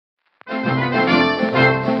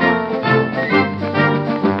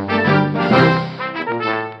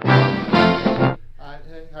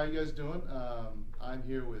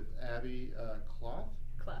here with Abby Clough.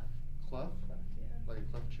 Clough. Clough? Clough, yeah. Like a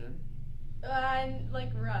cleft chin?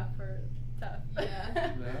 Like rough or tough. Yeah. Yeah?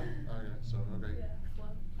 Okay, so, okay. Yeah,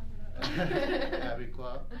 Clough. I don't know. Abby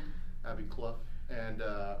Clough. Abby Clough. And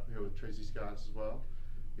here with Tracee Scotts as well.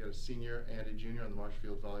 You got a senior and a junior on the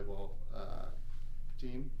Marshfield Volleyball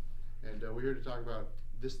team. And we're here to talk about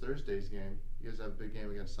this Thursday's game. You guys have a big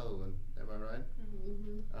game against Sutherlin, am I right?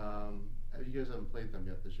 Mm-hmm. You guys haven't played them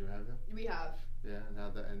yet this year, have you? We have. Yeah,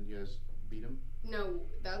 and you guys beat them? No,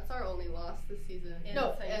 that's our only loss this season. And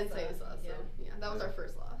no, Sayus and loss. Sayus loss. So yeah, that was our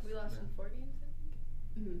first loss. We lost in 4 games, I think.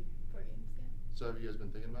 Mm-hmm. 4 games, yeah. So have you guys been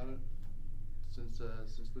thinking about it since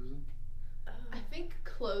losing? I think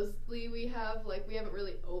closely we have. Like, we haven't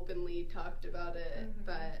really openly talked about it,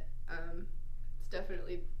 but it's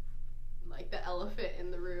definitely like the elephant in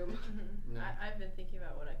the room. Mm-hmm. Yeah. I've been thinking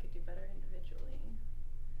about what I could do better individually.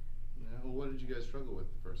 Yeah. Well, what did you guys struggle with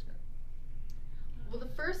the first game? Well,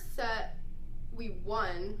 the first set we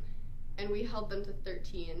won, and we held them to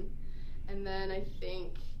 13. And then I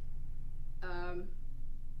think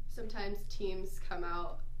sometimes teams come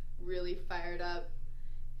out really fired up,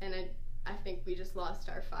 and I think we just lost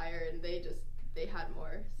our fire, and they had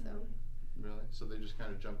more. So. Really? So they just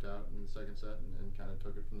kind of jumped out in the second set and kind of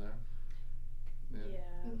took it from there?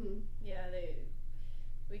 Yeah. Mm-hmm. Yeah,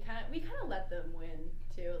 we kind of let them win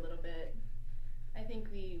too a little bit. I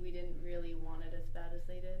think we didn't really want it as bad as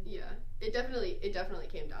they did. Yeah, it definitely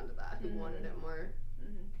came down to that. Who wanted it more?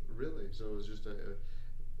 Mm-hmm. Really? So it was just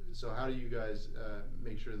so how do you guys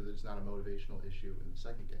make sure that it's not a motivational issue in the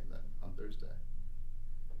second game then on Thursday?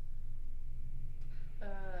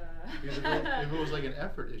 Because if it was like an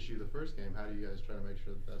effort issue the first game, how do you guys try to make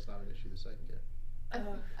sure that that's not an issue the second game?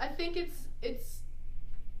 I think it's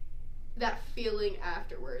that feeling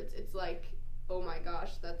afterwards. It's like, oh my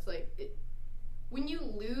gosh, that's like it. When you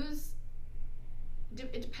lose,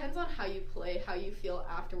 it depends on how you play, how you feel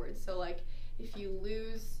afterwards. So like, if you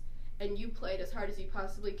lose and you played as hard as you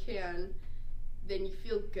possibly can, then you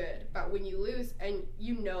feel good. But when you lose and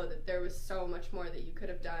you know that there was so much more that you could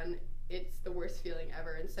have done, it's the worst feeling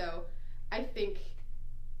ever. And so I think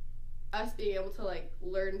us being able to like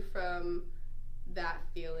learn from that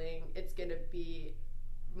feeling, it's gonna be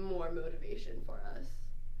more motivation for us.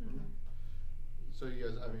 Mm-hmm. So you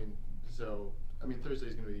guys, I mean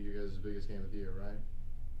Thursday's gonna be you guys' biggest game of the year, right?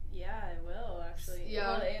 Yeah, it will actually.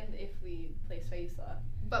 Yeah. Well, and if we play Sayus Law.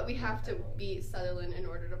 But we have to beat Sutherlin in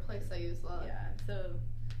order to play Sayus Law. Yeah, so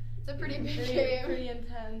it's a pretty big game. Pretty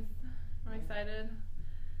intense. I'm excited.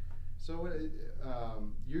 So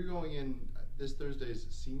you're going in this Thursday's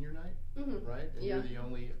senior night, right? And Yeah. you're the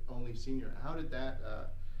only senior. How did that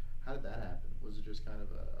happen? Was it just kind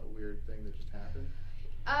of a weird thing that just happened?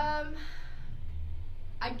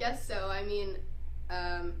 I guess so. I mean,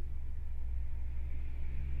 I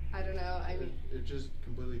don't know. I mean, It's just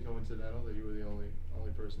completely coincidental that you were the only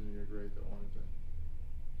person in your grade that wanted to.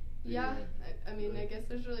 yeah. I mean, I guess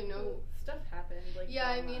there's really no stuff happened. Like yeah.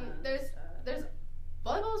 I mean, there's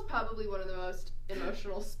volleyball is probably one of the most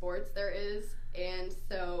emotional sports there is, and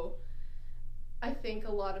so I think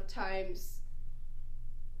a lot of times,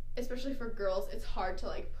 especially for girls, it's hard to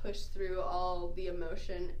like push through all the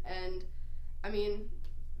emotion. And I mean,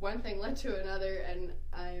 one thing led to another, and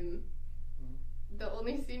I'm the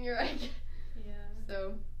only senior I get. Yeah.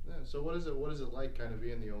 So. Yeah. So what is it like kind of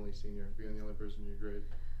being the only senior, being the only person in your grade?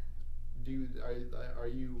 Are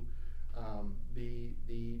you the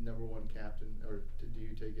number one captain, or do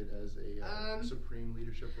you take it as a supreme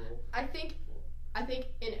leadership role? I think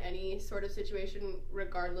in any sort of situation,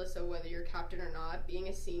 regardless of whether you're captain or not, being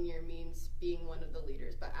a senior means being one of the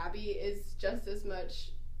leaders. But Abby is just as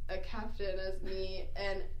much a captain as me,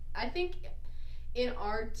 and I think in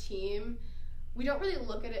our team, we don't really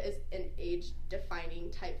look at it as an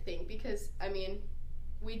age-defining type thing, because, I mean,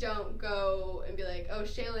 we don't go and be like, oh,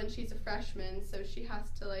 Shaylin, she's a freshman, so she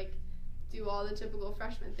has to, like, do all the typical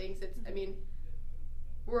freshman things. It's, I mean,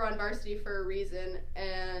 we're on varsity for a reason,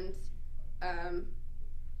 and I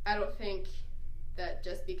don't think that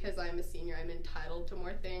just because I'm a senior, I'm entitled to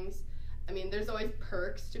more things. I mean, there's always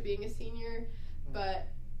perks to being a senior, but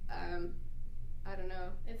I don't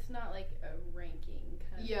know. It's not like a ranking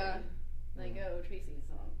kind of thing. Like, oh, Tracee's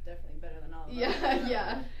definitely better than all of us.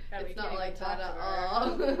 Yeah. It's not like that at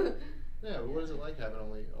all. Yeah, but what is it like having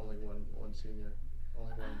only one senior,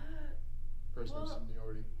 only one person of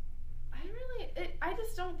seniority? I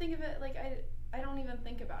just don't think of it like I don't even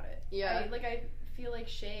think about it. Yeah. I feel like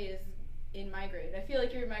Shay is in my grade. I feel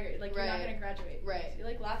like you're in my grade. Like, you're not gonna graduate. Right.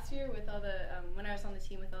 Like last year with all the when I was on the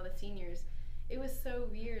team with all the seniors, it was so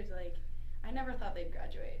weird. Like, I never thought they'd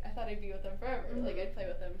graduate. I thought I'd be with them forever. Like, I'd play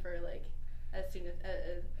with them for like as soon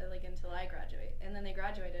as like until I graduate. And then they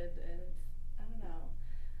graduated, and it's, I don't know.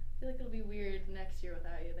 I feel like it'll be weird next year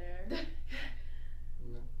without you there.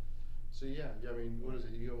 No. So yeah, I mean, what is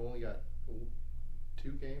it? You only got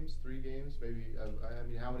 2 games, 3 games, maybe. I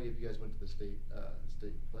mean, how many of you guys went to the state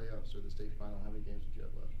playoffs or the state final? How many games did you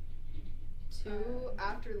have left? 2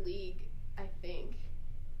 after league, I think.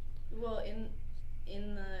 Well, in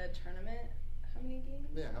the tournament, how many games?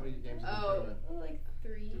 Yeah, how many games in the Oh. tournament? Well, like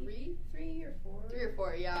 3. 3? 3 or 4. 3 or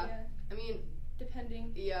 4, yeah. I mean,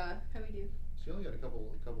 Depending yeah. how we do. So you only got a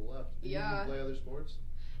couple left. Do Yeah. you play other sports?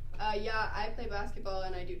 Yeah, I play basketball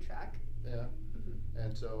and I do track. Yeah. Mhm.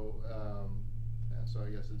 And so, so I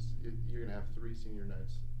guess you're gonna have 3 senior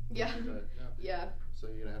nights. Yeah. Is that- Yeah. So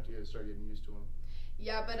you're gonna have to start getting used to them.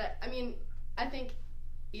 Yeah, but I mean, I think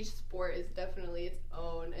each sport is definitely its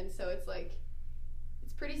own, and so it's like,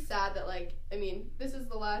 it's pretty sad that, like, I mean, this is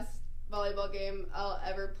the last volleyball game I'll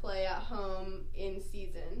ever play at home in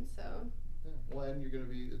season, so. Yeah. Well, and it's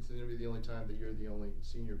gonna be the only time that you're the only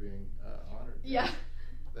senior being honored. Yeah.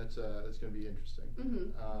 That's gonna be interesting.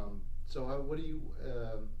 Mhm. So what do you?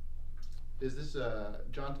 Is this?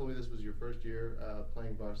 John told me this was your first year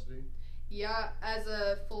playing varsity. Yeah, as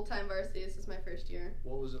a full-time varsity, this is my first year.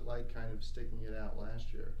 What was it like, kind of sticking it out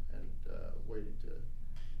last year and waiting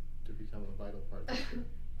to become a vital part this year?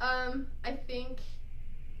 I think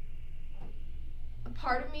a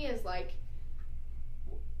part of me is like,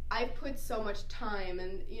 I put so much time,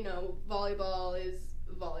 and volleyball is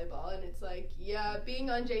volleyball, and it's like, yeah, being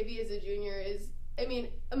on JV as a junior is, I mean,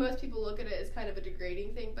 most people look at it as kind of a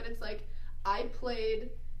degrading thing, but it's like, I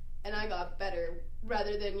played and I got better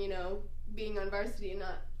rather than, being on varsity and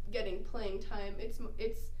not getting playing time. It's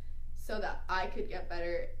so that I could get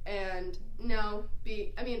better, and now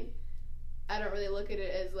I don't really look at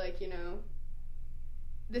it as like,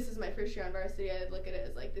 this is my first year on varsity. I look at it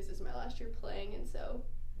as like, this is my last year playing, and so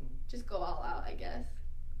just go all out, I guess.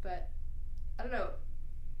 But I don't know.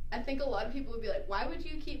 I think a lot of people would be like, why would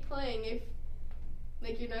you keep playing if,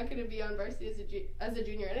 like, you're not going to be on varsity as a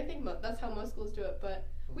junior? And I think that's how most schools do it. But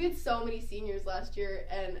we had so many seniors last year,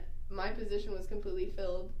 and my position was completely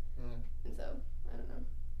filled. And so, I don't know.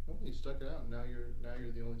 Well, you stuck it out, and now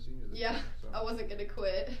you're the only senior this Yeah, year, so. I wasn't going to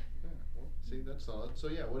quit. Yeah, well, see, that's solid. So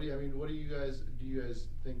yeah, do you guys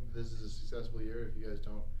think this is a successful year if you guys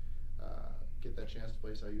don't get that chance to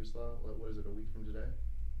play Clough? What is it, a week from today?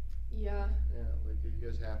 Yeah. Yeah, like you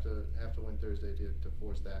guys have to win Thursday to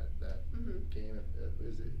force that game.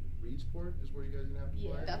 Is it Reedsport is where you guys are gonna have to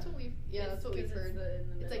play? Yeah, that's what we've heard.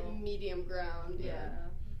 It's like medium ground. Yeah.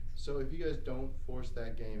 So if you guys don't force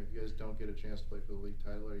that game, if you guys don't get a chance to play for the league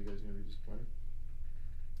title, are you guys gonna be disappointed?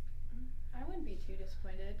 I wouldn't be too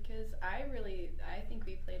disappointed, because I think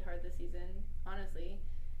we played hard this season, honestly.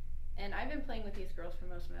 And I've been playing with these girls for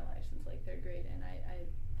most of my life, since like 3rd grade, and I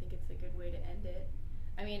think it's a good way to end it.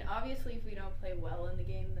 I mean, obviously, if we don't play well in the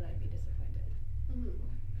game, then I'd be disappointed. Mm-hmm.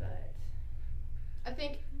 But I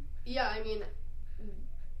think, yeah, I mean,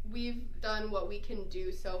 we've done what we can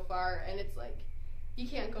do so far, and it's like, you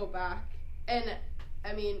can't go back. And,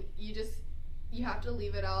 I mean, you have to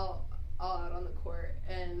leave it all out on the court.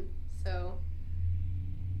 And so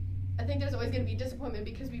I think there's always going to be disappointment,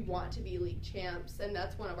 because we want to be league champs, and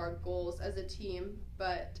that's one of our goals as a team.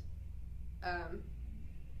 But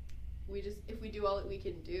if we do all that we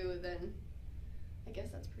can do, then I guess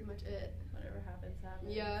that's pretty much it. whatever happens,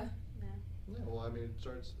 happens. Yeah. Yeah. Well, I mean, it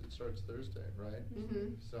starts Thursday, right?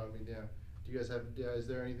 Mm-hmm. So I mean, yeah. Do you guys have? Is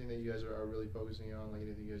there anything that you guys are really focusing on? Like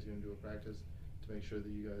anything you guys are gonna do at practice to make sure that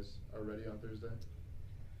you guys are ready on Thursday?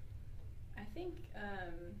 I think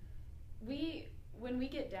when we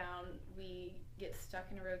get down, we get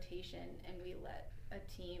stuck in a rotation, and we let a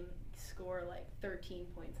team score like 13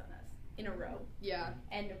 points on us in a row. Yeah.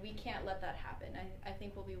 And we can't let that happen. I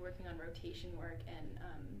think we'll be working on rotation work and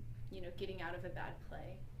getting out of a bad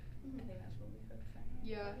play. Mm-hmm. I think that's what we'll be focusing on.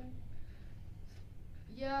 Yeah.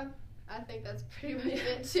 Yeah, I think that's pretty much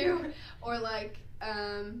it too. Or like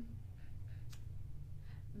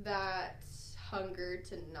that hunger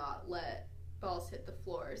to not let balls hit the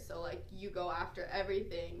floor. So like, you go after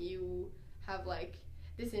everything. You have like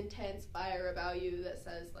this intense fire about you that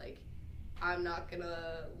says like, I'm not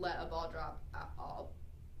gonna let a ball drop at all.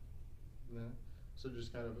 Yeah. So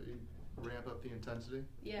just kind of ramp up the intensity.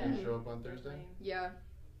 Yeah. And show up on Thursday. Definitely. Yeah.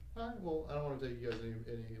 All right. Well, I don't want to take you guys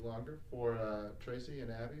any longer. For Tracee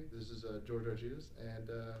and Abby, this is George Architas, and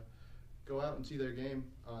go out and see their game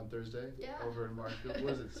on Thursday. Yeah. Over in Marshfield.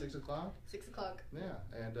 What is it? 6 o'clock. 6 o'clock. Yeah.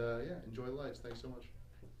 And enjoy the lights. Thanks so much.